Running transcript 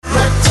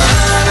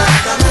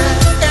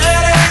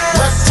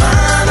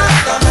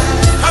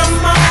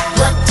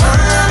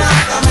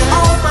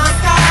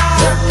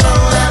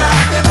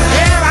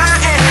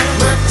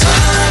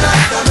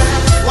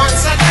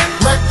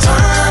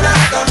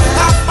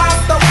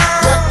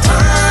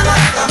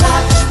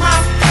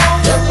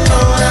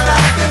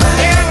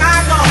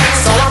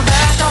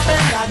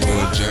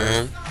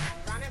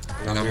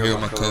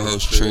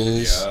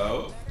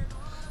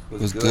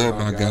What's good,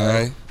 my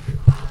guy?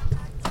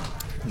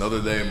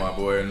 Another day, my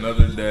boy.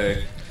 Another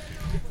day.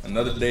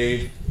 Another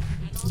day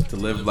to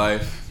live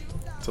life,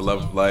 to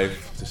love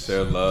life, to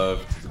share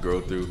love, to grow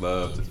through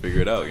love, to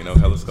figure it out. You know,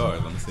 hella scars.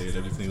 I'm going to say it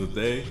every single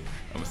day.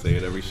 I'm going to say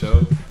it every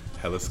show.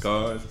 Hella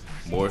scars.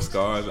 More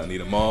scars. I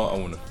need them all. I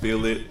want to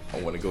feel it.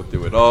 I want to go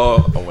through it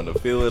all. I want to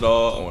feel it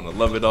all. I want to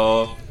love it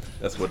all.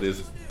 That's what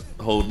this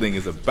whole thing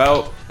is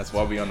about. That's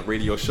why we on the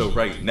radio show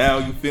right now.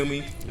 You feel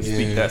me? To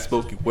speak that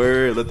spoken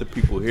word. Let the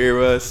people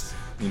hear us.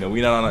 You know,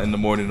 we not on in the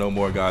morning no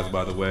more, guys,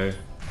 by the way.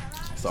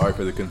 Sorry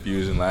for the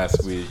confusion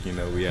last week. You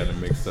know, we had a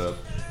mix up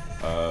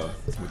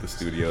with the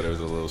studio. There was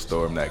a little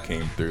storm that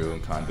came through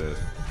and kind of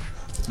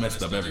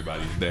messed up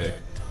everybody's day.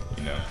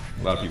 You know,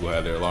 a lot of people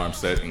had their alarm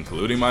set,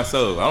 including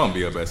myself. I don't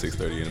be up at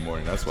 6:30 in the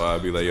morning. That's why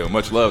I'd be like, yo,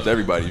 much love to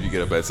everybody if you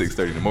get up at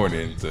 6:30 in the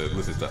morning to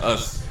listen to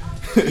us.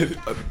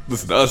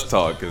 Listen to us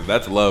talk, because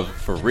that's love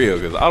for real,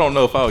 because I don't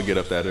know if I would get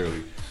up that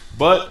early.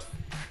 But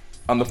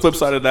on the flip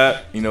side of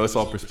that, you know, it's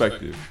all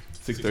perspective.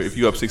 6:30. If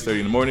you up 6:30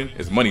 in the morning,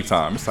 it's money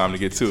time. It's time to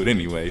get to it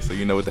anyway. So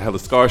you know, with the Hella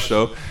Scar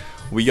Show,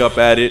 we up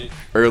at it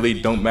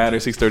early. Don't matter.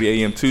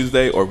 6:30 a.m.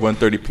 Tuesday or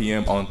 1:30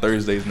 p.m. on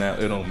Thursdays. Now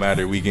it don't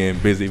matter. We getting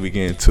busy. We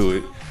getting to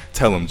it.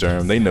 Tell them,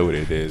 Germ. They know what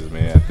it is,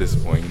 man. At this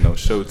point, you know,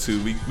 show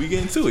 2. We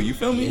getting to it. You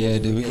feel me? Yeah,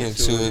 dude. We getting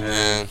to it,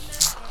 man.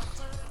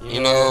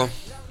 You know,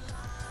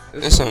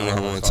 there's something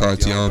I want to talk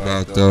to y'all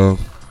about, though.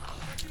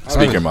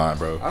 Speak your mind,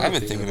 bro. I've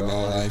been thinking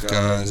about life,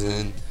 guys,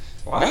 and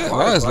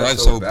why is life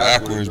so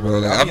backwards, bro?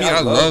 Like, I mean,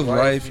 I love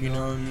life, you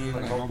know what I mean?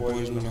 Like, my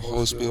boy's been the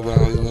whole spiel about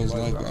how he loves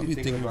life, but I've been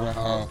thinking about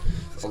how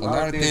a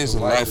lot of things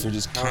in life are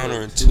just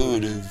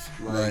counterintuitive.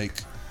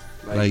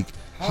 Like,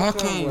 how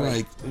come,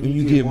 like, when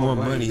you get more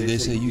money, they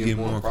say you get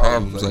more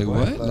problems? Like,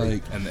 what?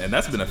 Like, and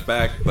that's been a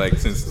fact, like,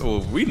 since,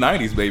 we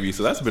 90s, baby,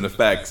 so that's been a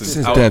fact since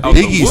that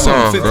Biggie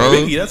song, since bro.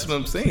 Biggie, that's what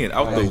I'm saying.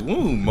 Out the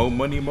womb, more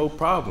money, more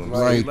problems.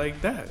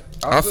 Like that.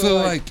 I feel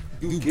like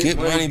you get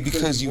money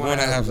because you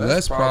want to have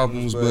less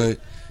problems, but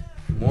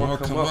more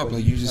come up.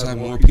 Like, you just have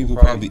more people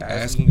probably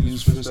asking you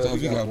for stuff.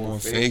 You got more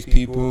fake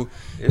people.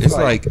 It's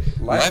like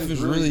life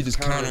is really just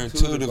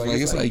counterintuitive.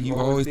 Like, it's like you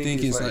always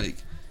think it's like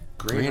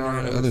greener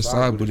on the other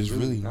side, but it's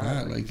really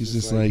not. Like, it's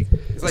just like,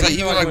 it's like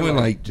even like when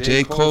like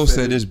J. Cole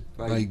said there's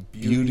like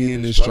beauty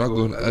in the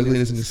struggle and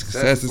ugliness in the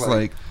success. It's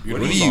like,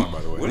 what are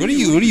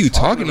you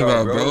talking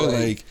about, bro?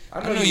 Like,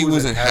 I know you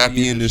wasn't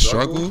happy in the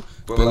struggle,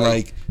 but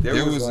like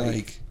there was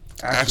like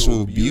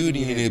actual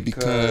beauty in it,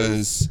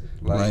 because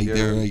like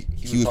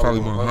he was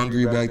probably more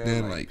hungry back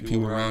then. Like,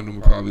 people around him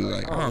were probably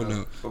like, I don't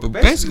know. But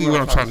basically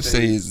what I'm trying to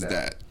say is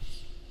that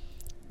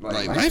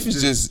like life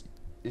is just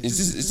it's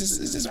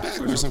just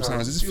backwards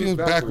sometimes. It just feels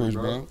backwards,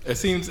 bro. It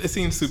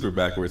seems super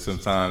backwards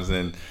sometimes.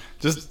 And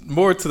just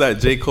more to that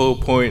J. Cole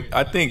point,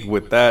 I think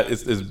with that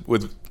is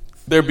with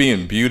there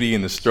being beauty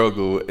in the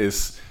struggle,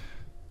 is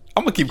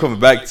I'm gonna keep coming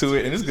back to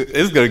it, and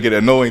it's gonna get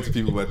annoying to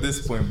people at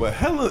this point. But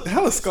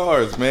hella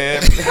scars,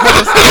 man.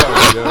 Hella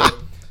scars, yo.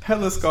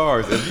 Hella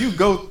scars. If you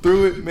go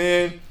through it,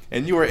 man,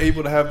 and you are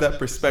able to have that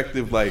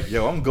perspective, like,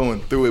 yo, I'm going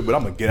through it, but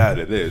I'm gonna get out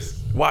of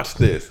this. Watch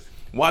this.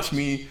 Watch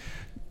me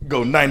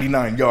go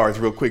 99 yards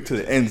real quick to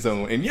the end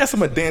zone. And yes,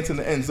 I'm gonna dance in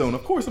the end zone.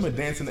 Of course I'm gonna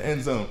dance in the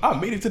end zone. I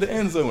made it to the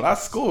end zone. I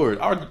scored.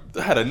 I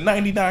had a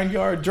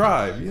 99-yard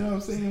drive. You know what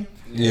I'm saying?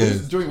 Yeah.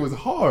 This joint was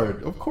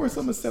hard. Of course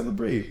I'm gonna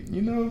celebrate.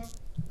 You know?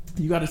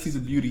 You got to see the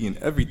beauty in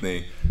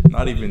everything,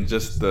 not even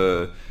just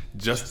the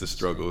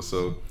struggle.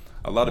 So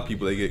a lot of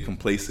people, they get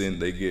complacent,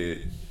 they get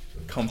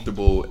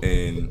comfortable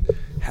in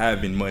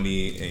having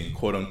money and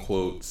quote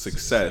unquote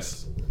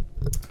success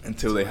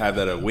until they have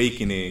that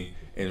awakening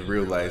and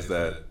realize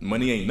that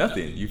money ain't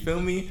nothing. You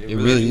feel me? It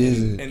really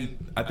isn't.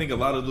 And I think a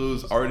lot of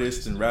those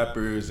artists and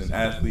rappers and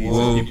athletes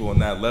and people on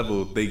that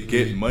level, they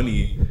get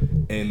money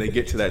and they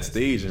get to that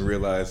stage and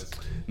realize,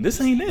 this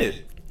ain't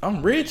it.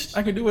 I'm rich.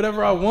 I can do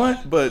whatever I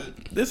want, but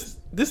this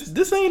ain't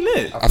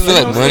it. I feel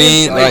like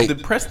money, like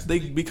depressed. They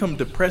become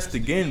depressed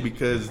again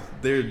because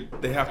they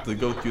have to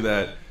go through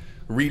that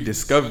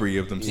rediscovery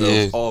of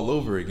themselves all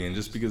over again.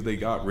 Just because they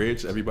got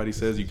rich, everybody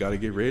says you got to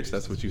get rich.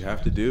 That's what you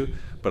have to do.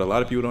 But a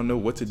lot of people don't know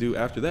what to do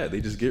after that. They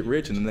just get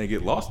rich and then they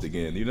get lost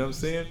again. You know what I'm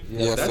saying?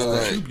 Yeah, that's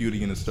the true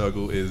beauty in the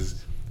struggle,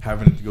 is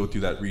having to go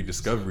through that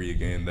rediscovery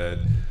again, that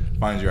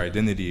finds your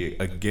identity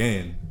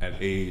again at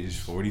age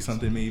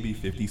 40-something, maybe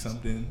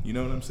 50-something. You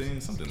know what I'm saying?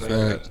 Something like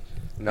that.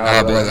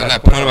 Nah, but on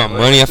that point about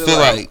money, I feel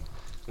like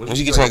once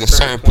you get to like a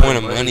certain point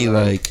of money,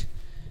 like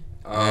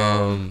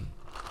I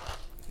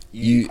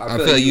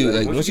feel like you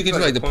like once you get to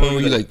like the point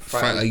where you like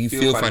you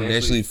feel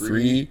financially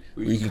free,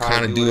 where you can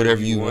kind of do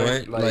whatever you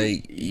want,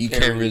 like you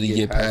can't really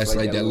get past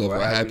like that level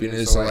of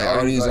happiness. So like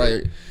all these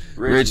like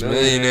rich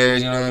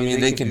millionaires, you know what I mean?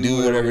 They can do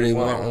whatever they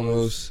want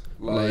almost,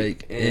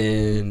 like,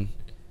 and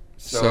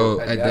so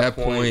at that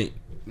point,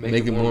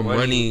 making more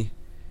money,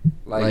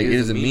 like, it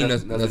doesn't mean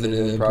nothing to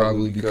them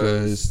probably,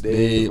 because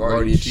they've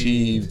already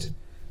achieved,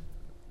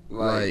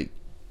 like,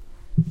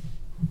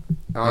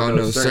 I don't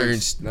know,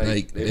 certain,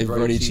 like, they've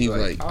already achieved,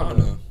 like, I don't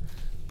know.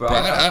 But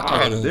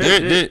I don't know.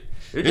 There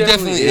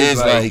definitely is,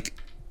 like,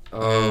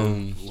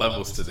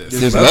 levels to this.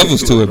 There's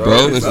levels to it,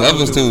 bro. There's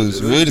levels to it.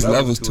 There's really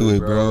levels to it,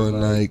 bro.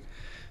 And like,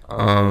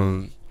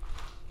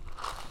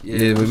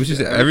 yeah, but we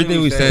just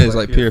everything we say is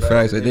like pure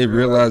facts. Like they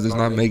realize it's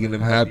not making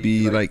them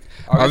happy. Like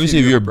obviously,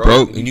 if you're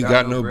broke and you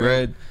got no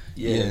bread,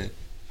 yeah,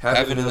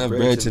 having enough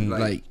bread to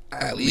like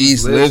at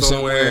least live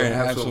somewhere and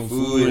have some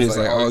food is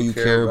like all you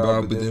care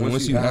about. But then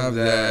once you have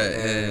that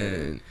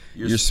and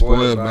you're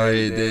spoiled by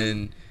it,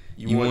 then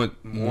you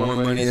want more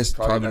money. That's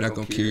probably not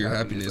gonna cure your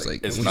happiness.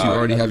 Like once you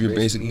already have your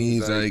basic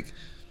needs, like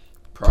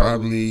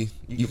probably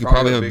you could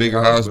probably have a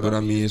bigger house, but I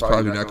mean it's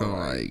probably not gonna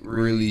like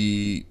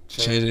really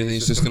change anything.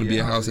 It's just gonna be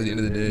a house at the end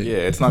of the day. Yeah,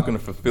 it's not gonna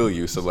fulfill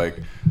you. So like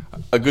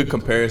a good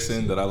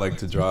comparison that I like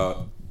to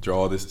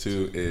draw this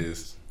to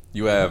is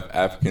you have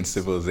African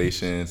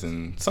civilizations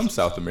and some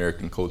South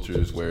American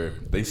cultures where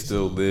they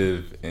still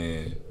live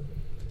in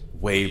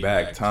way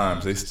back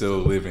times. They still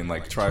live in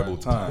like tribal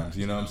times,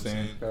 you know what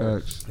I'm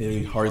saying?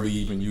 They hardly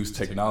even use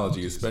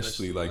technology,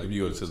 especially like if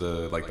you go to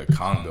the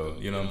Congo,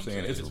 you know what I'm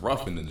saying? It's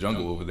rough in the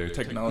jungle over there.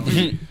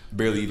 Technology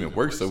barely even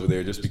works over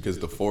there just because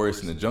the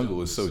forest and the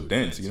jungle is so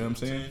dense, you know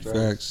what I'm saying?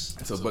 Facts.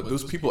 So, but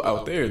those people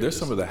out there, they're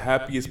some of the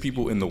happiest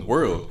people in the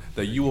world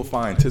that you will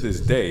find to this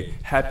day,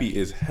 happy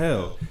as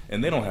hell.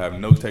 And they don't have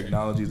no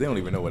technology. They don't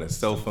even know what a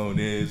cell phone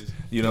is.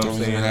 You know what I'm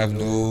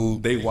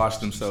saying? They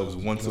watch themselves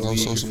once a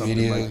week or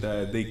something like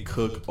that. They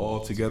cook all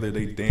together.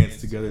 They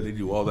dance together. They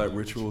do all that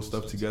ritual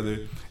stuff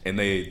together. And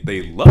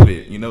they love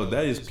it. You know,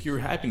 that is pure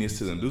happiness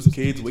to them. Those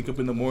kids wake up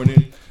in the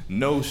morning,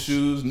 no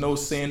shoes, no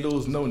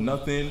sandals, no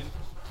nothing.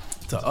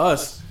 To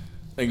us,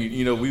 like,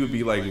 you know, we would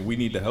be like, we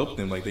need to help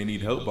them. Like, they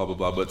need help, blah, blah,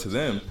 blah. But to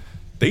them,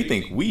 they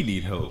think we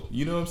need help.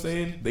 You know what I'm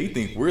saying? They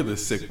think we're the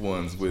sick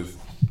ones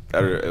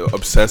that are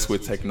obsessed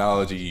with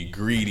technology,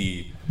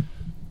 greedy.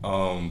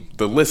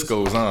 The list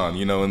goes on,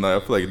 you know, and I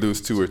feel like those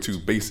two are two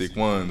basic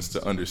ones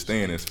to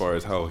understand as far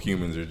as how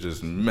humans are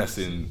just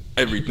messing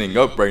everything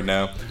up right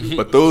now.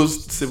 But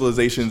those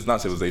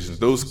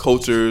those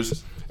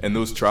cultures and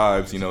those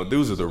tribes, you know,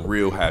 those are the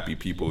real happy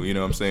people, you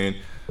know what I'm saying?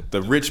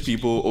 The rich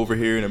people over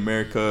here in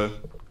America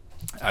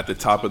at the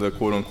top of the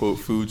quote unquote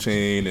food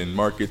chain and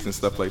markets and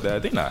stuff like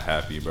that, they're not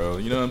happy, bro.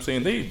 You know what I'm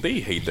saying? They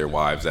hate their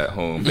wives at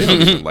home. They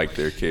don't even like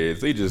their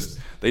kids. They just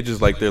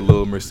like their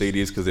little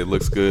Mercedes because it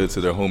looks good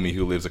to their homie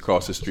who lives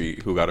across the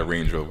street who got a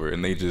Range Rover,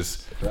 and they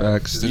just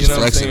facts. You know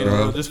what I'm saying,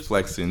 bro? Just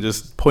flexing,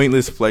 just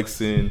pointless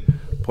flexing,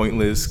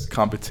 pointless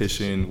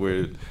competition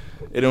where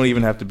it don't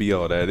even have to be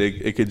all that.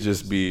 It could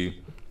just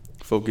be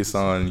focus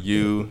on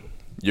you,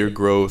 your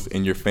growth,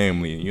 and your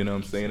family, you know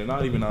what I'm saying? And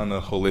not even on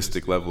a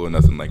holistic level or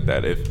nothing like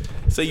that. If,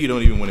 say you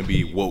don't even want to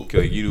be woke,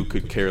 like you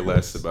could care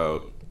less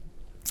about,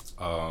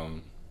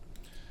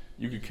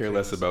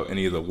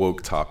 any of the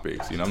woke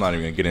topics. You know, I'm not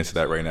even going to get into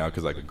that right now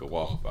because I could go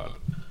off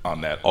on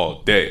that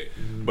all day.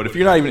 But if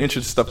you're not even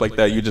interested in stuff like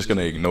that, you're just going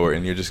to ignore it,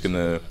 and you're just going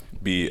to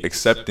be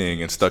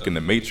accepting and stuck in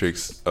the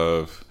matrix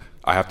of,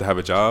 I have to have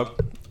a job,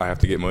 I have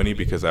to get money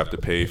because I have to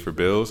pay for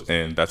bills,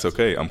 and that's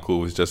okay. I'm cool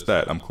with just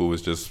that. I'm cool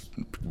with just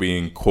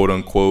being, quote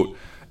unquote,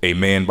 a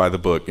man by the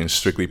book and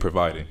strictly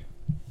providing.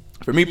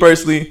 For me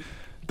personally,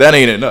 that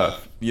ain't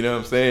enough. You know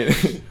what I'm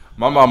saying?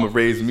 My mama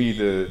raised me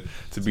to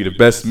be the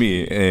best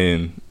me,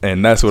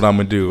 and that's what I'm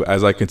gonna do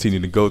as I continue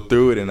to go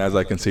through it and as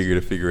I continue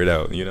to figure it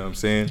out. You know what I'm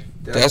saying?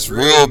 That's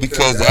real,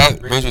 because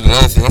that brings me to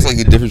another thing. That's like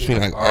the difference between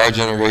like our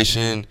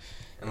generation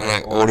and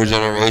like older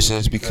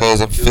generations,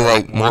 because I feel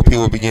like more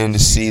people are beginning to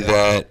see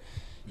that,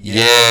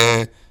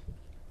 yeah,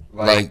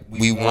 like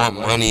we want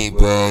money,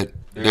 but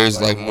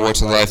there's like more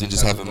to life than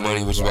just having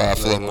money, which is why I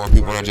feel like more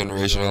people in our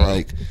generation are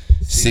like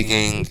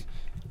seeking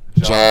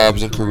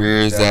jobs and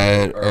careers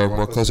that are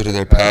more closer to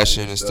their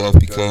passion and stuff,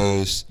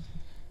 because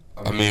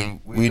I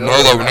mean, we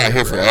know that we're not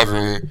here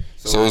forever,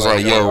 so it's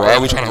like, yo, why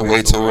are we trying to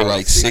wait till we're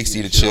like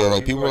 60 to chill?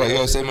 Like, people are like,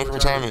 yo, save money for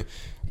retirement.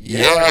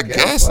 Yeah, I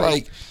guess,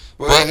 like,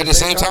 but at the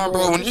same time,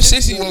 bro, when you're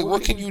 60, like,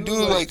 what can you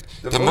do? Like,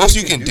 the most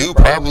you can do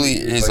probably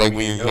is like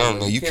when you're young.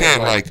 Like, you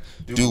can't like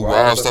do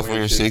wild stuff when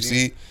you're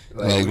 60.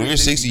 Like, when you're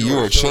 60, you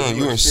are chilling.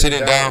 You are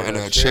sitting down in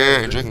a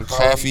chair and drinking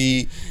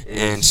coffee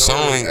and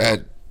sewing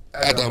at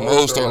the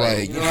most, or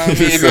like, you know what I mean?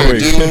 If you're a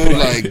dude,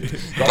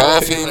 like,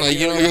 golfing, like,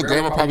 you know, your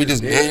grandma probably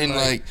just knitting.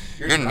 Like,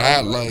 you're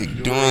not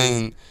like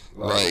doing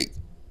like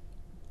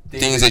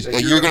things that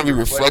like, you're gonna be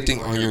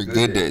reflecting on your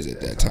good days at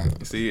that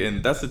time. See,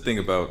 and that's the thing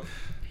about,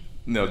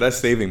 you know, that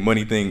saving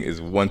money thing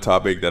is one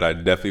topic that I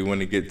definitely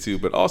want to get to,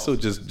 but also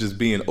just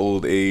being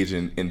old age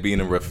and being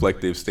in a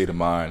reflective state of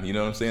mind. You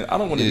know what I'm saying? I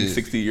don't want to be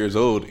 60 years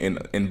old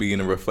and be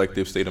in a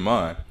reflective state of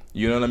mind.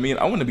 You know what I mean?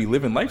 I want to be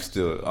living life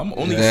still. I'm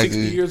only 60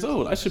 years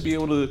old. I should be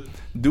able to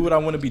do what I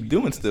want to be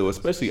doing still,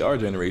 especially our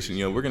generation.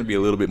 You know, we're going to be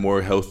a little bit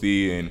more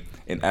healthy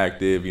and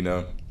active, you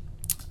know.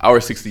 Our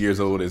 60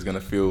 years old is going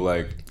to feel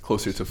like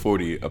closer to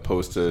 40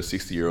 opposed to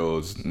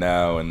 60-year-olds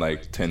now and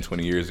like 10,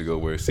 20 years ago,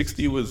 where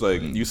 60 was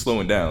like you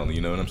slowing down, you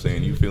know what I'm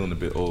saying? You feeling a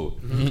bit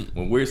old. Mm-hmm.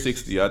 When we're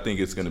 60, I think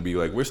it's going to be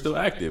like we're still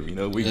active, you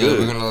know, we're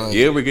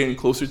good. We're getting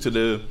closer to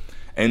the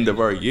end of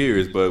our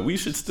years, but we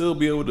should still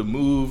be able to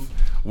move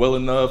well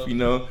enough,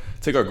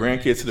 take our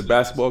grandkids to the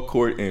basketball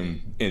court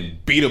and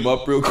beat them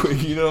up real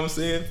quick. You know what I'm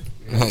saying?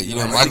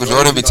 Michael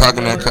Jordan be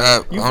talking that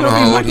crap. I don't know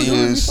how old he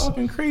is. Be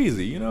talking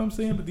crazy. You know what I'm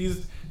saying? But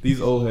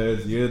these old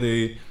heads,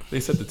 they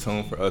set the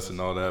tone for us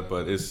and all that.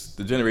 But it's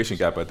the generation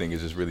gap. I think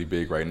is just really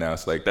big right now.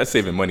 It's like that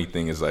saving money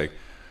thing is like.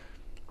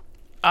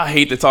 I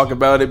hate to talk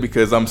about it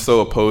because I'm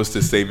so opposed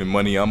to saving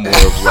money. I'm more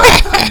of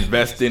like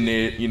invest in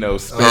it,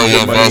 spend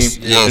your money,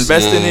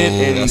 invest in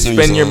it, and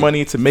spend your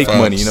money to make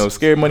money.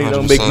 Scared money 100%.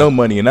 Don't make no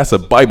money, and that's a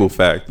Bible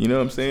fact. You know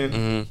what I'm saying?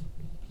 Mm-hmm.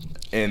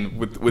 And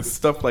with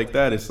stuff like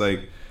that, it's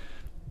like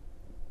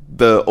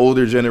the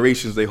older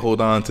generations, they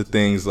hold on to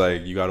things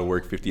like you got to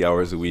work 50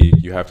 hours a week,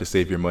 you have to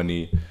save your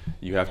money,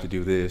 you have to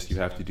do this, you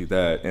have to do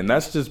that, and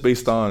that's just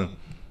based on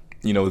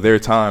their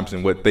times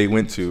and what they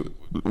went through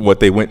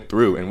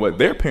and what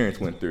their parents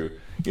went through.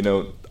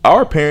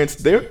 Our parents,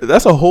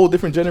 that's a whole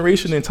different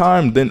generation in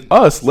time than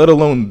us, let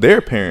alone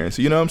their parents.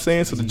 You know what I'm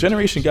saying? So the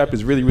generation gap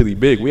is really, really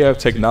big. We have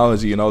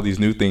technology and all these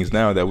new things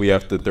now that we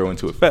have to throw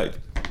into effect.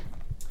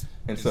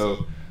 And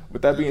so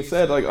with that being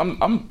said, like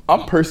I'm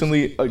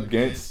personally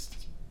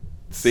against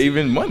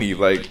saving money.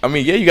 Like, I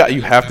mean, yeah,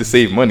 you have to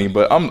save money,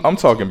 but I'm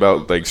talking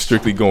about like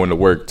strictly going to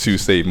work to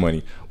save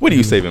money. What are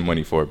you saving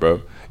money for,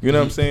 bro? You know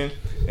what I'm saying?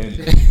 And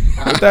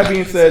with that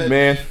being said,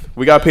 man,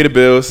 we got to pay the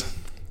bills.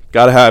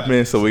 Got to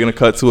happen. So we're going to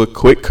cut to a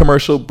quick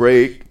commercial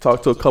break,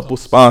 talk to a couple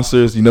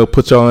sponsors,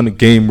 put y'all in the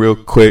game real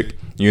quick.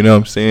 You know what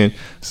I'm saying?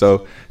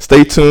 So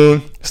stay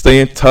tuned. Stay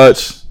in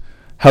touch.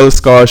 Hella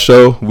Scar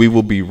Show. We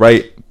will be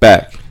right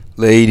back.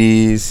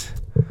 Ladies,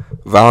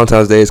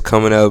 Valentine's Day is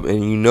coming up,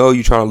 and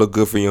you're trying to look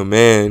good for your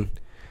man.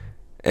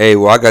 Hey,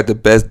 well, I got the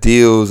best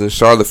deals in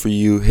Charlotte for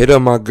you. Hit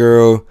up my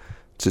girl,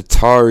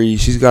 Jatari.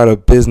 She's got a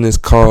business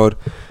called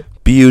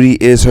Beauty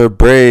Is Her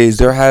Braids.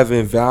 They're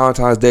having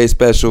Valentine's Day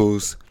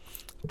specials.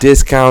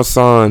 Discounts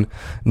on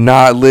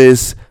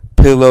knotless,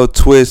 pillow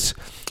twists,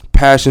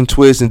 passion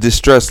twists, and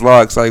distress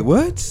locks. Like,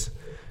 what?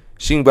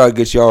 She about to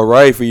get y'all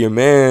right for your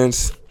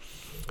mans.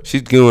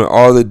 She's doing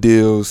all the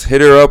deals.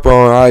 Hit her up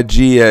on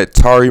IG at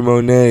Tari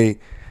Monet.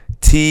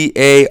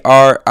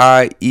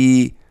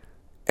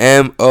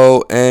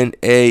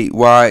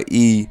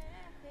 TARIEMONAYE.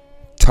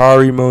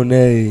 Tari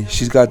Monet.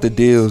 She's got the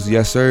deals.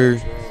 Yes,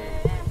 sir.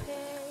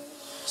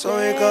 So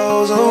it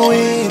goes on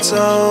weed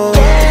song.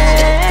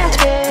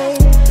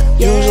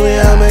 Usually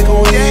I make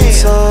a weed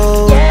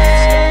song.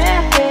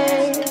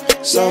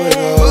 So it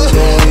goes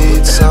on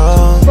weed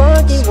song.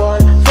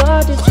 41,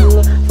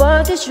 42,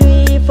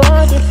 43,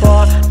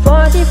 44,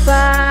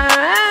 45,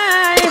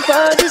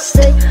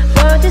 46,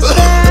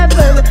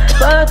 47,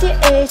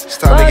 48,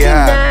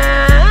 49.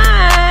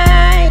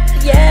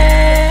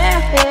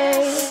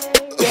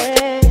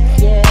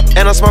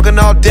 And I'm smoking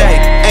all day.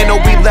 Ain't no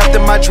weed left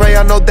in my tray.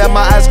 I know that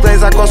my eyes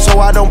glaze. I go so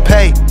I don't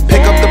pay.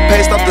 Pick up the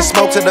pace, up the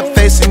smoke to the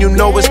face, and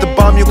it's the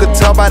bomb. You can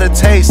tell by the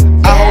taste.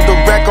 I hold the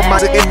wreck on my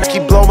and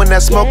keep blowing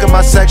that smoke in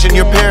my section.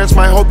 Your parents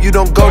might hope you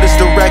don't go this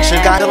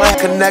direction. Got like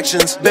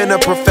connections. Been a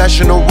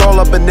professional. Roll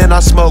up and then I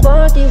smoke.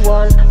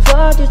 41,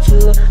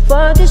 42,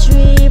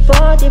 43,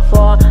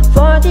 44,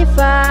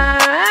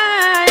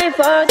 45,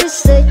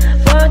 46,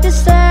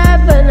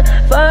 47,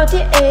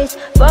 48,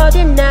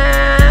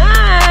 49.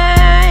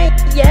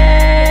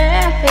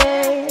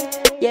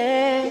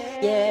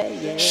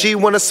 She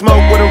wanna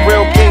smoke with a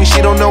real king.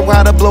 She don't know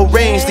how to blow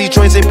range. These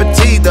joints ain't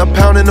petite, a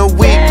pound in a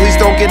week. Please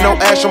don't get no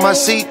ash on my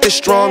seat. This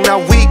strong,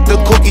 not weak. The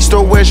cookie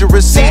store, where's your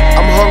receipt?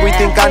 I'm hungry,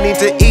 think I need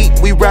to eat.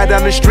 We ride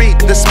down the street,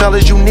 the smell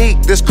is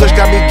unique. This kush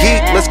got me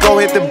geek. Let's go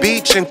hit the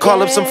beach and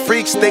call up some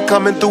freaks. They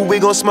coming through, we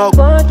gon' smoke.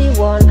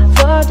 41,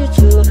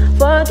 42,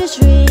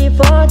 43,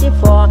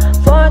 44,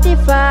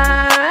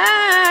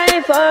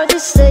 45,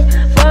 46,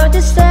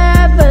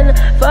 47,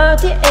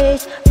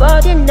 48,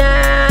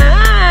 49.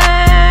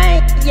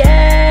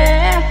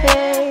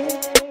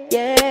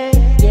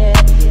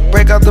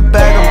 Break out the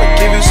bag, I'ma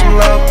give you some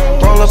love.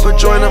 Roll up a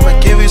joint, I'ma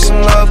give you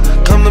some love.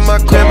 Come to my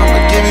crib,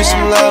 I'ma give you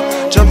some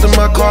love. Jump in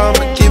my car,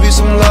 I'ma give you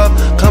some love.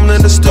 Come to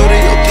the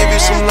studio, give you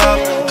some love.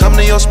 Come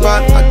to your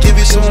spot, I'll give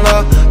you some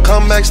love.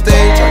 Come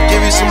backstage, I'll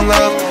give you some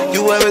love.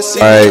 You ever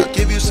see me, I'll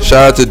give you some love.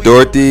 Shout out to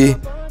Dorothy.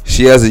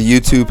 She has a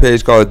YouTube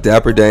page called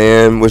Dapper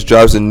Diane, which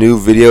drops a new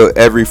video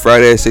every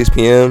Friday at 6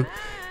 p.m.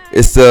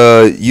 It's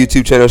the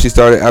YouTube channel she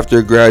started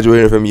after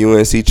graduating from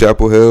UNC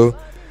Chapel Hill.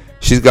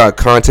 She's got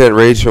content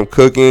ranging from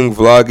cooking,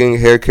 vlogging,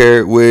 hair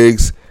care,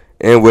 wigs,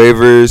 and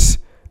waivers,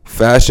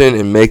 fashion,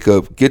 and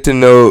makeup. Get to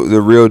know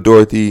the real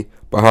Dorothy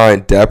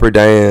behind Dapper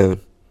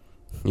Diane.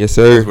 Yes,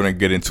 sir. We're going to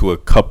get into a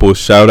couple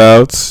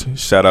shout-outs.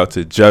 Shout out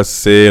to Just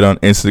Sid on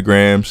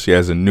Instagram. She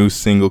has a new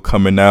single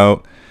coming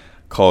out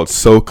called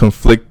So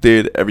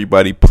Conflicted.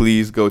 Everybody,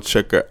 please go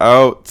check her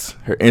out.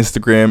 Her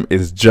Instagram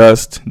is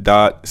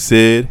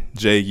just.sid,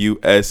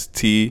 Just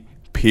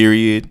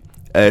period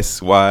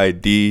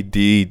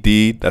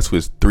SYDDD. That's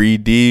with 3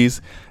 Ds.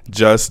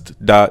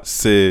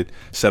 Just.sid.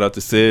 Shout out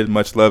to Sid.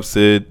 Much love,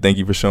 Sid. Thank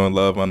you for showing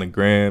love on the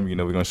gram. We're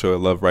going to show her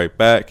love right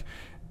back.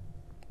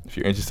 If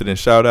you're interested in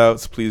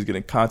shout-outs, please get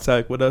in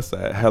contact with us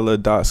at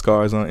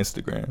hella.scars on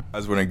Instagram.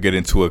 As we're going to get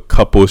into a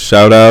couple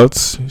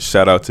shout-outs.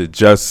 Shout out to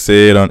Just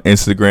Sid on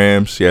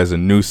Instagram. She has a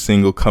new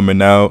single coming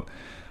out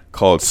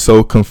called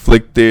So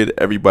Conflicted.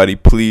 Everybody,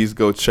 please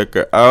go check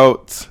her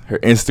out. Her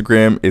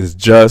Instagram is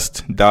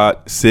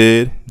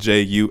just.sid,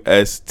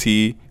 Just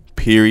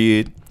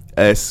period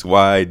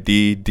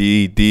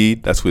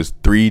SYDDD. That's with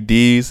 3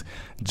 Ds.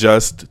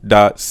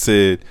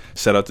 Just.sid.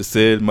 Shout out to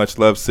Sid. Much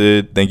love,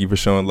 Sid. Thank you for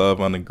showing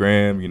love on the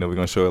gram. You know, we're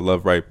going to show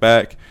love right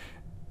back.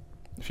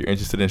 If you're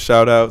interested in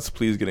shout outs,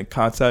 please get in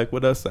contact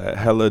with us at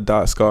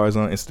hella.scars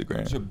on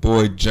Instagram. It's your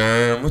boy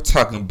Germ. We're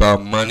talking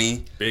about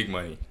money. Big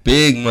money.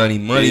 Big money.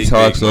 Money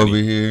talks big money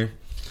over here.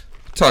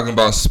 We're talking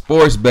about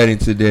sports betting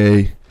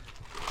today.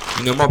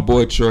 You know, my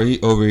boy Troy,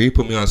 he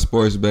put me on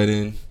sports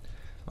betting.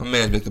 My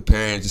man's been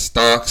comparing to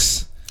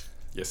stocks.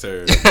 Yes,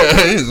 sir.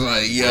 He's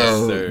like,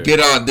 yo, yes, get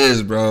on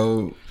this,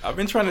 bro. I've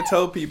been trying to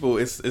tell people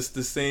it's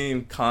the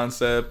same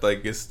concept.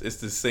 Like, it's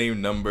the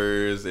same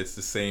numbers. It's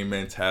the same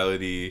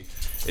mentality.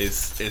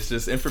 It's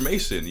just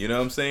information. You know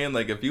what I'm saying?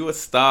 Like, if you a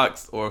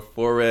stocks or a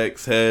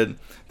Forex head,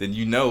 then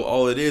you know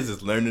all it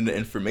is learning the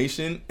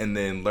information and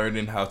then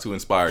learning how to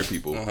inspire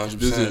people. 100%.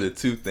 Those are the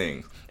two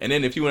things. And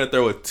then if you want to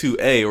throw a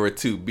 2A or a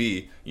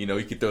 2B, you know,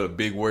 you can throw a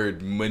big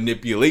word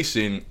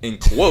manipulation in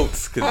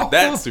quotes, because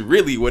that's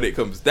really what it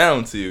comes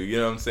down to. You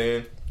know what I'm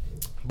saying?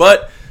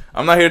 But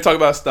I'm not here to talk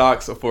about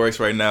stocks or Forex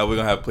right now. We're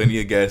going to have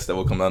plenty of guests that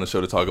will come on the show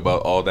to talk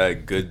about all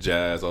that good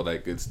jazz, all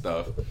that good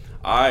stuff.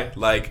 I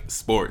like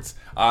sports.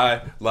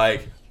 I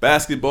like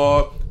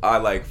basketball. I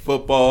like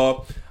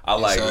football. I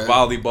like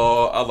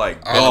volleyball. I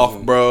like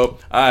golf, bro.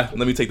 Let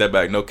me take that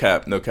back. No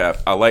cap.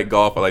 I like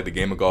golf. I like the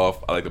game of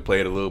golf. I like to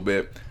play it a little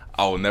bit.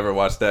 I will never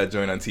watch that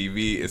joint on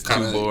TV. It's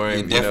too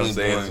boring. You know what I'm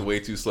saying? Boring. It's way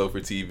too slow for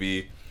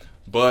TV.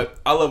 But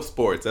I love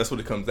sports. That's what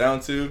it comes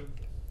down to.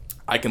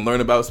 I can learn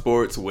about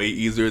sports way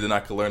easier than I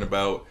can learn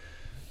about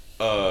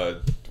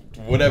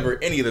whatever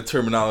any of the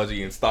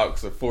terminology in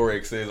stocks or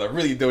Forex is. I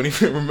really don't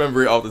even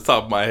remember it off the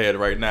top of my head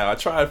right now. I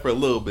tried for a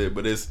little bit,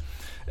 but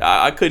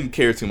I couldn't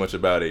care too much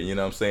about it. You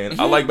know what I'm saying?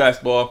 I like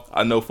basketball.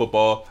 I know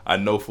football. I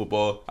know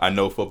football. I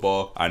know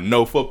football. I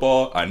know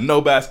football. I know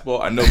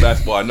basketball. I know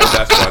basketball. I know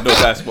basketball. I know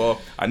basketball.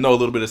 I know a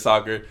little bit of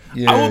soccer.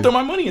 Yeah. I will throw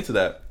my money into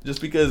that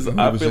just because 100%.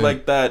 I feel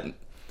like that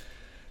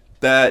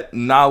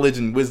knowledge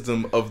and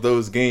wisdom of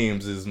those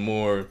games is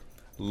more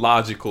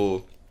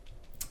logical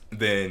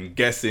than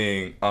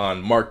guessing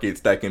on markets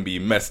that can be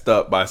messed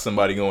up by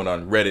somebody going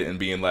on Reddit and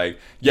being like,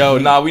 "Yo,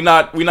 nah, we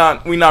not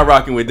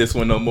rocking with this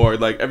one no more.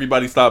 Like,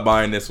 everybody stop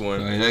buying this one."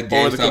 That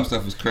GameStop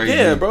stuff is crazy.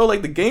 Yeah, bro,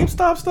 like the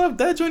GameStop stuff,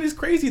 that joint is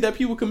crazy that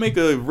people can make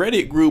a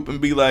Reddit group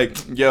and be like,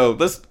 "Yo,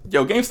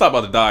 GameStop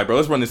about to die, bro.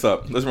 Let's run this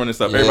up. Yeah.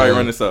 Everybody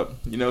run this up."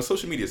 You know,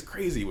 social media is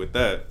crazy with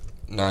that.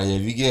 Nah, yeah,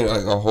 if you get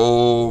like a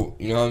whole,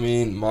 you know what I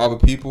mean, mob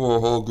of people or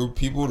a whole group of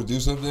people to do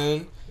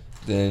something,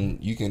 then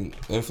you can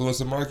influence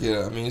the market.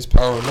 I mean, it's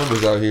power in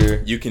numbers out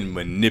here. You can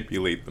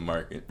manipulate the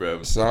market, bro.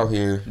 It's out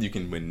here. You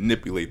can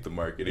manipulate the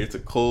market. It's a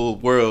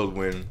cold world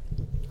when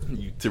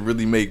to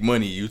really make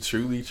money, you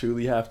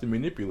truly have to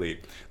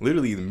manipulate.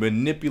 Literally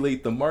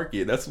manipulate the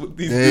market. That's what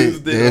these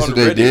dudes did on Reddit.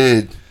 They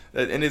did.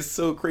 And it's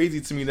so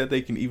crazy to me that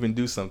they can even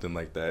do something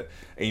like that.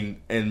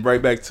 And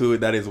right back to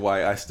it, that is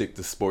why I stick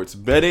to sports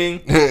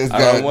betting. I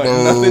don't want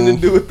nothing to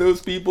do with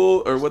those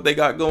people or what they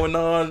got going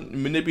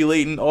on,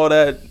 manipulating all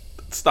that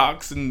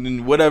stocks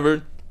and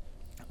whatever.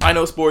 I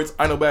know sports.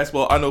 I know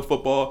basketball. I know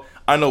football.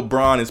 I know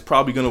Bron is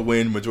probably going to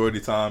win majority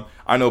of the time.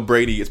 I know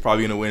Brady is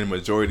probably going to win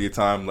majority of the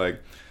time.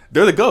 Like,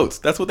 they're the GOATs.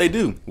 That's what they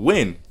do.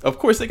 Win. Of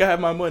course they can have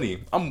my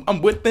money.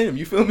 I'm with them.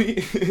 You feel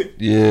me?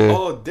 Yeah.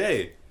 All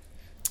day.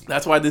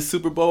 That's why this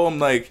Super Bowl, I'm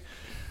like,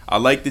 I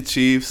like the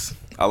Chiefs.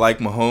 I like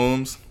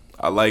Mahomes.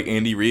 I like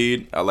Andy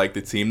Reid. I like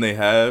the team they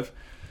have.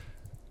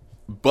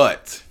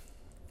 But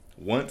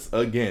once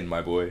again,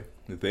 my boy,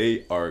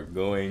 they are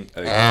going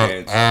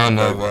against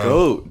the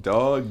GOAT,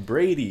 dog.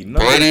 Brady.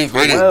 Brady,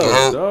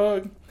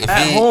 dog.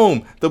 At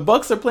home. The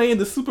Bucks are playing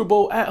the Super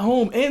Bowl at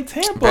home in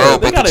Tampa. Bro,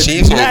 they got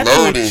a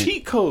natural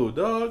cheat code,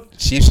 dog.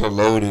 Chiefs are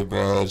loaded,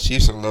 bro.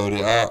 Chiefs are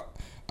loaded.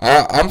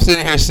 I'm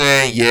sitting here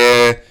saying,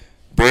 yeah,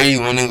 Brady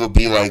winning will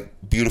be like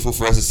beautiful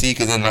for us to see,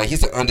 because then like he's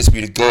the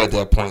undisputed GOAT at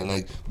that point.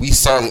 Like, we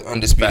saw the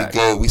undisputed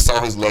GOAT. We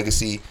saw his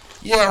legacy.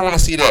 Yeah, I want to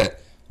see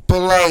that. But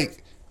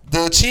like,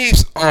 the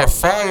Chiefs are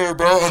fire,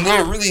 bro, and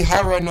they're really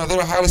hot right now. They're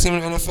the hottest team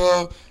in the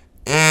NFL.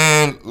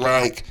 And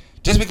like,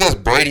 just because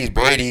Brady's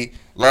Brady,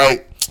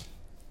 like,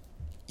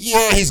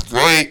 yeah, he's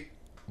great,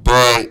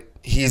 but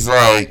he's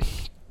like,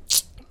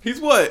 he's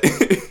what?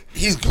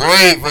 He's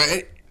great,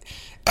 but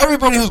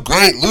everybody who's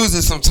great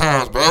loses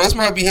sometimes, bro. This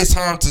might be his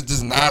time to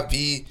just not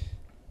be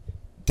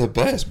the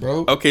best,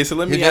 bro. Okay, so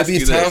let me ask you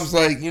this. Times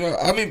like, you know,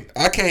 I mean,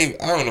 I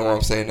don't know why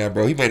I'm saying that,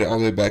 bro. He made it all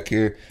the way back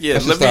here. Yeah,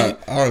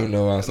 I don't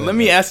know why I'm saying Let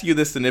me ask you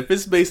this, and if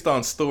it's based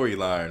on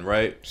storyline,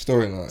 right?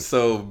 Storyline.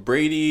 So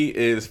Brady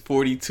is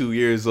 42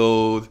 years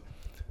old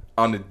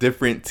on a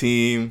different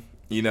team.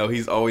 You know,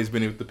 he's always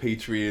been with the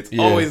Patriots,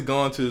 always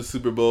gone to the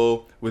Super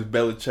Bowl with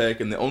Belichick,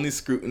 and the only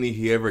scrutiny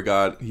he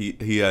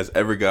has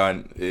ever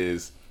gotten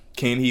is,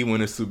 can he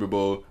win a Super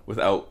Bowl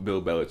without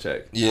Bill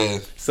Belichick? Yeah.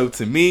 So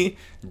to me,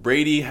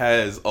 Brady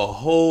has a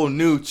whole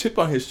new chip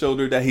on his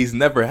shoulder that he's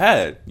never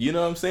had. You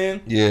know what I'm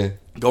saying? Yeah.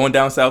 Going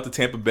down south to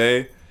Tampa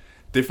Bay,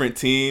 different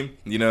team.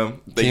 You know,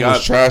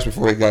 was trash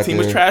before he got there. Team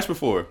was trash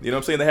before. You know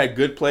what I'm saying? They had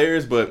good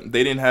players, but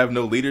they didn't have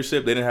no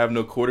leadership. They didn't have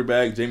no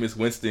quarterback. Jameis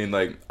Winston,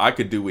 like, I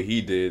could do what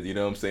he did. You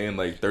know what I'm saying?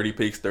 Like 30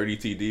 picks, 30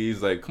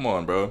 TDs. Like, come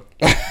on, bro.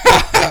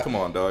 Come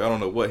on, dog. I don't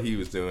know what he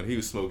was doing. He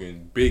was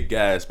smoking big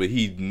gas, but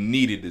he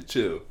needed to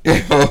chill.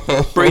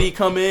 Brady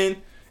come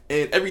in,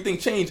 and everything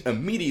changed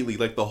immediately.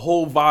 Like, the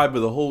whole vibe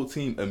of the whole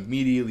team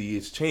immediately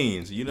is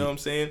changed. You know what I'm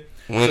saying?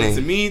 Winning.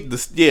 So to me,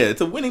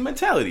 it's a winning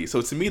mentality.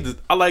 So to me,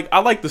 I like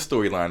the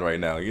storyline right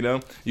now. You know,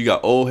 you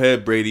got old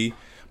head Brady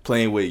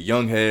playing with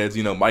young heads.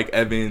 You know, Mike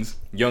Evans,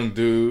 young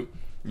dude.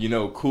 You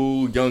know,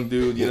 cool young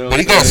dude. You know, but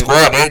he got a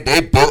squad.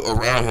 They built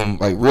around him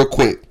like real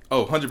quick.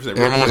 Oh, 100%.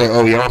 Everyone's like,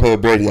 oh, yeah, I'm play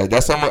with Brady. Like,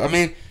 that's something. I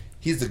mean,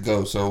 he's the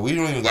GOAT, so we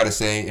don't even got to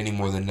say any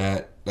more than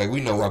that. Like, we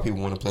know why people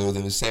want to play with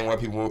him. The same why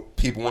people want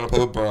to play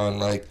with Bron.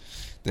 Like,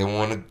 they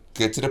want to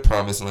get to the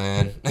promised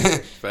land.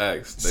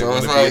 Facts. They so want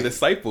it's to be like, a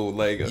disciple.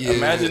 Like,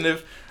 imagine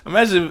if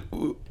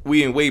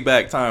we in way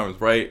back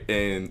times, right?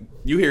 And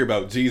you hear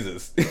about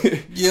Jesus. Yo, you hear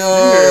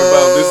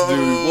about this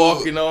dude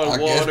walking on water.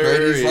 Guess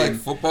Brady's like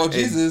football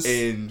Jesus.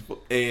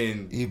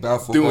 And he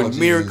about football doing Jesus.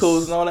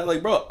 miracles and all that.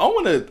 Like, bro, I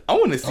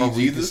wanna see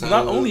Jesus.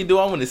 Not only do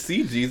I want to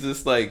see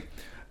Jesus, like,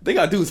 they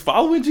got dudes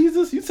following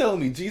Jesus. You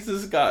telling me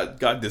Jesus got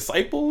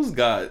disciples,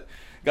 got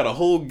a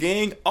whole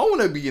gang? I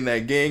want to be in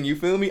that gang, you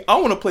feel me?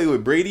 I want to play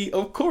with Brady,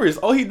 of course.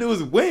 All he do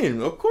is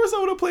win. Of course I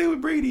want to play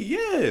with Brady,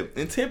 yeah.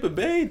 In Tampa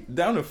Bay,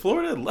 down in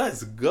Florida,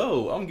 let's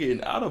go. I'm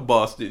getting out of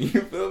Boston,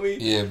 you feel me?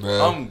 Yeah,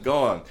 bro. I'm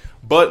gone.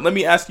 But let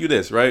me ask you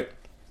this, right?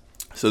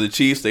 So the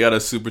Chiefs, they got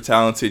a super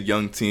talented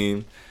young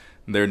team.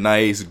 They're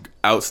nice,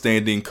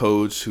 outstanding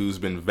coach who's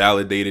been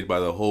validated by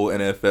the whole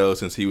NFL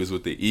since he was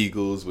with the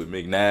Eagles, with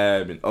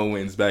McNabb and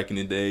Owens back in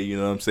the day, you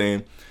know what I'm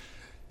saying?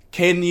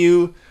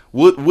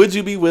 Would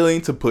you be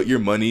willing to put your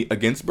money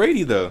against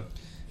Brady though?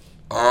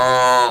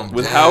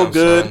 With how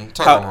good, son.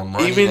 Talking about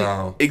money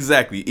now.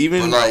 Exactly,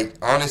 But like,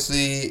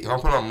 honestly, if I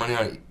put my money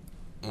on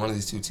one of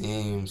these two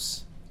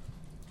teams,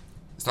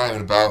 it's not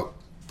even about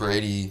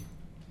Brady,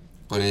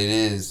 but it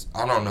is.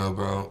 I don't know,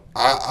 bro.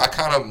 I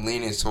kind of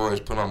leaning towards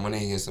putting my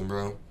money against him,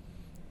 bro.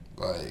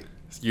 Like,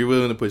 you're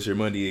willing to put your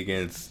money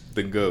against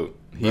the GOAT.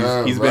 He's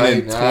right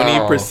been in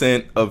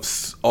 20%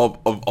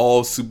 of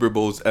all Super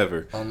Bowls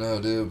ever. I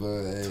know, dude,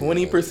 but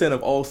 20%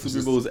 of all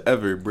Super Bowls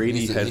ever,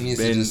 Brady has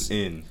been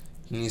in.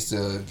 He needs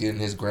to get in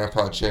his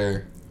grandpa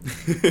chair.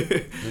 He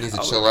needs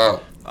to chill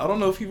out. I don't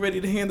know if he's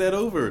ready to hand that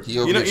over.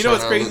 You know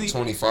what's crazy?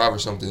 25 or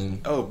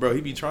something. Oh, bro,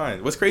 he be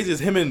trying. What's crazy is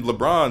him and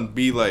LeBron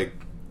be like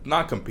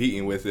not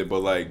competing with it, but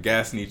like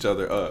gassing each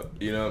other up.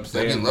 You know what I'm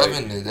saying? They be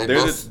loving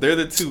it. They're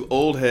the two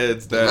old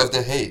heads that love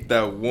to hate.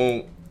 That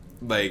won't,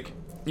 like,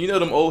 you know,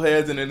 them old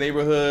heads in the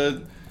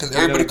neighborhood. Because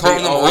everybody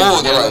calling them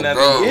old. They're like,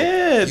 bro,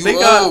 yeah, they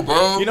got,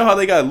 bro. You know how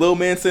they got little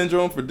man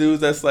syndrome for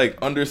dudes that's like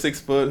under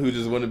 6 foot who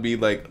just want to be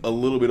like a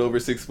little bit over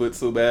 6 foot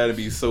so bad and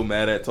be so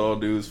mad at tall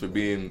dudes for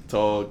being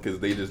tall because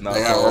they just not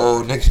tall.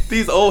 Old niggas.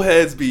 These old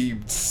heads be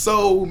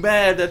so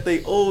mad that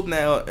they old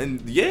now,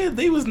 and yeah,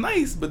 they was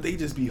nice, but they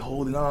just be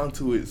holding on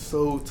to it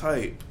so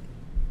tight.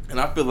 And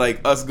I feel like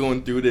us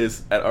going through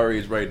this at our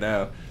age right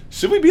now,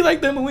 should we be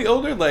like them when we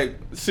older? Like,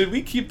 should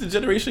we keep the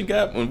generation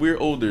gap when we're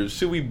older?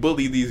 Should we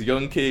bully these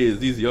young kids,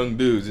 these young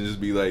dudes, and just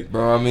be like,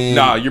 bro, I mean,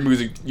 nah, your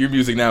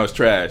music now is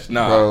trash.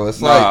 Nah, bro,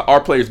 it's like, our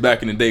players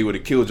back in the day would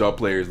have killed y'all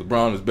players.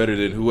 LeBron was better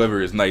than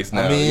whoever is nice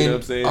now. I mean, you know what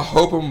I'm saying? I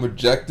hope I'm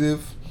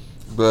objective,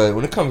 but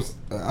when it comes,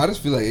 I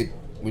just feel like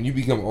when you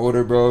become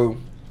older, bro,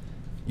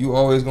 you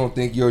always gonna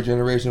think your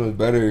generation was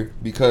better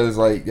because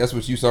like that's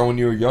what you saw when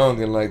you were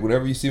young, and like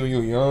whatever you see when you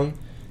were young,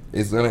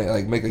 it's gonna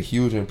like make a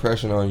huge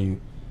impression on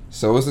you.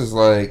 So it's just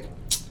like,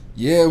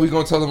 yeah, we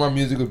gonna tell them our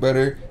music was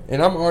better,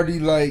 and I'm already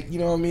like, you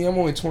know what I mean? I'm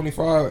only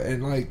 25,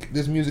 and like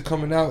this music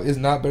coming out is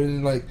not better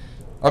than like,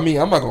 I mean,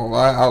 I'm not gonna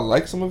lie, I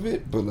like some of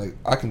it, but like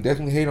I can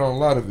definitely hate on a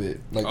lot of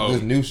it. Like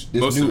this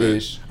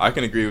new-ish. I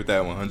can agree with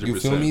that 100%. You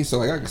feel me? So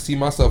like I can see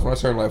myself when I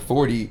turn like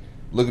 40,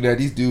 looking at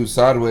these dudes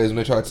sideways when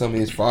they try to tell me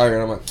it's fire,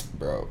 and I'm like,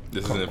 bro,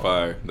 this isn't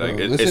fire. Like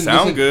bro, it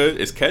sounds good,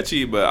 it's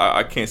catchy, but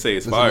I can't say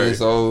it's fire. This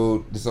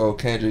old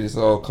Kendrick, this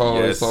old Cole,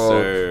 yes, this old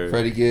sir.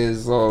 Freddie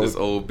Gibbs, this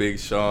old Big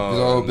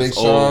Sean, this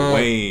old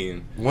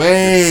Wayne,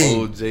 this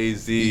old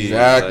Jay-Z.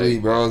 Exactly,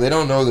 like, bro. They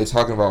don't know what they're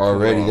talking about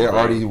already. They're bro.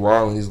 already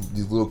wilding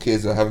these little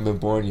kids that haven't been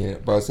born yet.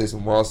 About to say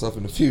some wild stuff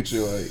in the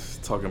future, like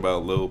talking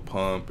about Lil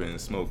Pump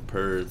and Smoke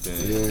Perp and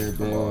yeah,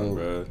 bro. Come on,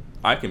 bro.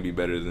 I can be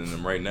better than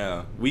them right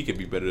now. We could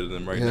be better than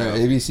them right now.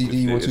 Yeah,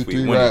 ABCD 1 2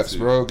 3 raps,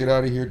 bro. Get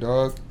out of here,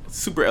 dog.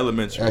 super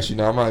elementary. Actually,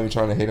 no, I'm not even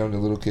trying to hate on the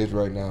little kids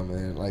right now,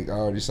 man. Like, I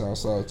already sound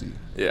salty.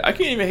 Yeah, I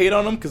can't even hate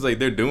on them because like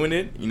they're doing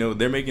it. You know,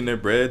 they're making their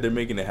bread. They're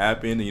making it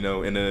happen. You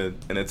know, in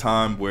a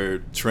time where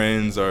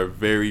trends are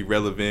very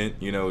relevant.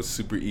 You know, it's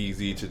super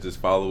easy to just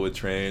follow a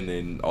trend,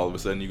 and all of a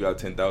sudden you got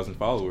 10,000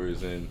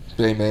 followers, and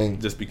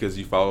just because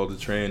you followed the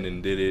trend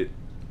and did it,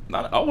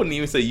 I wouldn't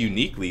even say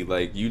uniquely.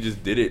 Like you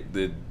just did it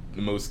the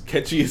most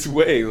catchiest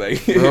way.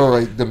 Like bro,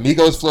 like the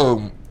Migos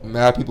flow,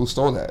 mad people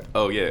stole that.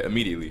 Oh yeah,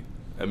 immediately.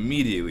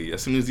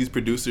 As soon as these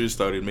producers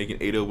started making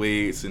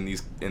 808s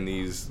and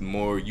these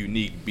more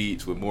unique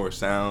beats with more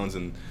sounds,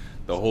 and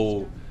the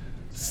whole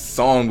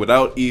song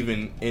without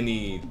even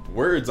any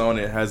words on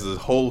it has a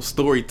whole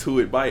story to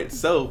it by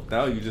itself.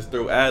 Now you just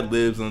throw ad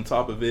libs on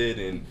top of it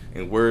and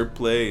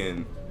wordplay,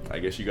 and I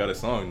guess you got a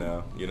song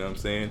now. You know what I'm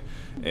saying?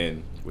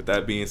 And with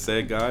that being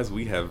said, guys,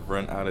 we have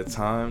run out of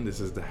time. This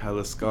is the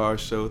Hella Scars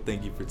Show.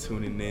 Thank you for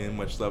tuning in.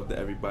 Much love to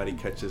everybody.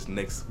 Catch us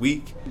next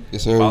week.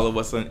 Yes, sir. Follow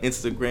us on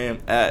Instagram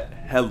at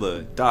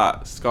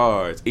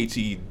hella.scars.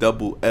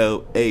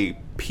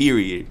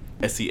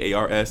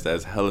 HELLA_SCARS.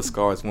 That's Hella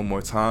Scars one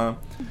more time.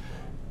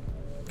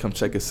 Come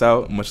check us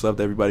out. Much love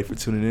to everybody for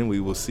tuning in.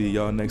 We will see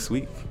y'all next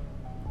week.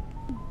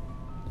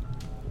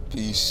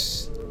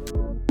 Peace.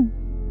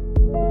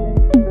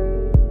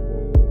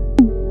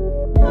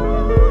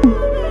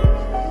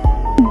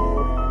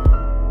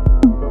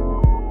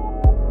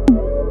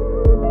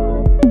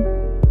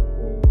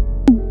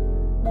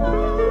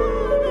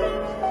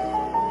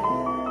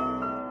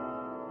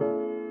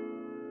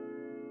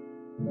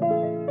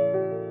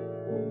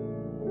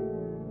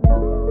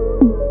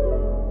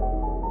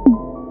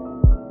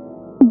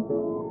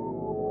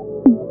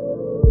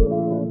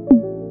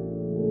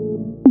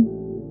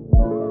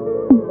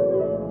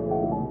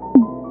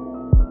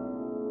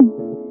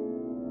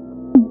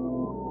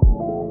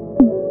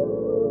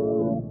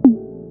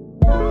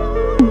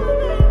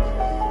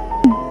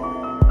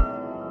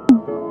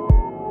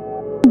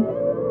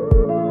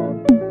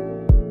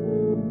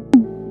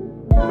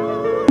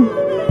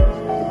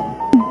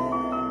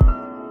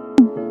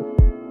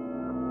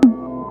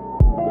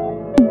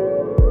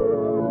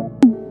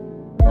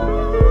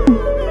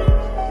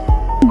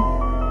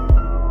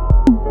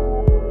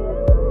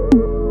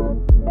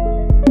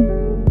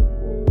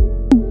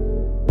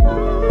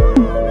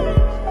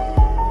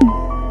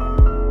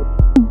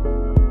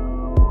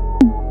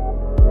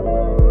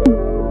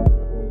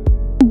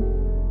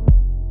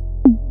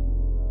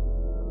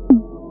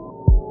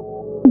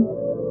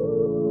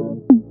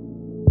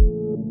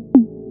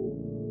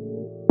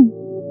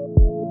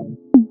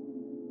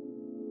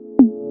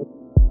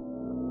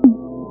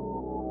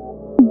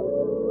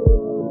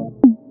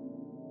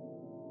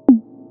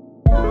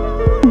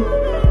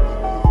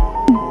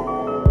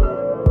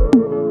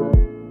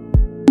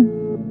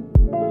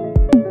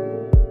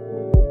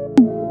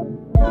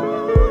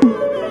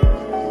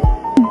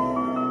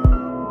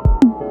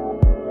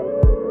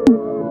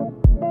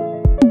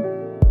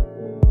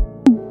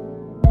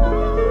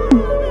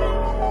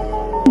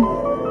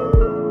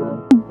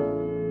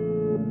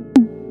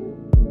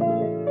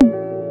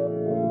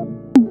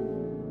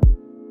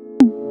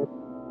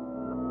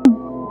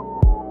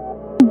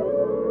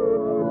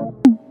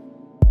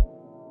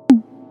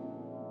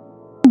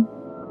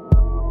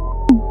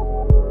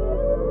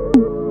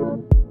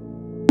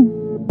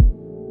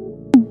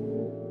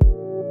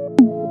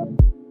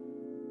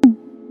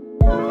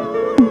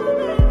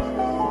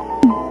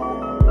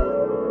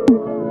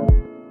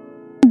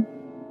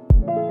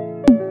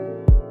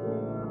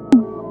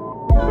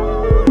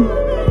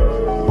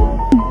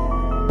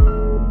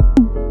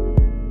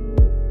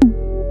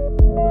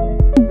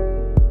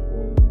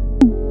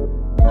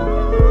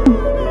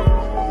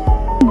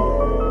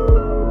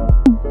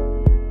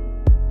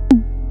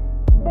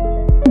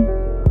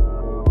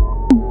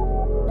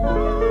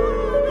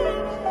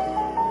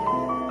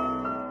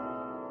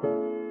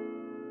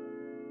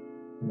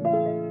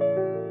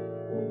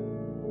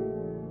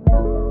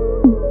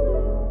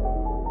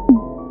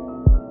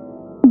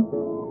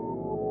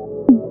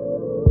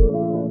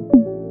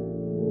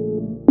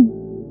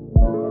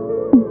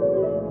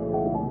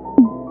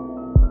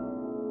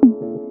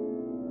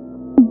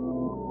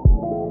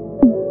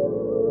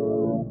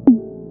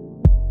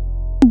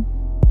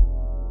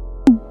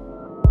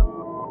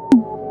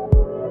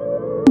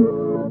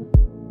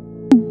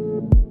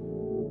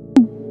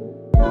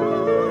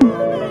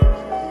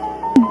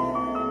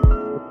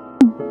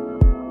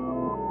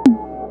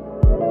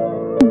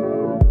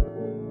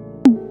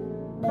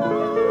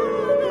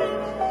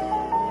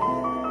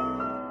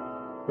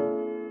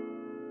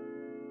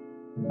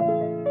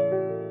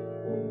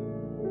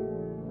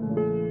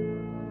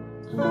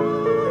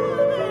 Oh.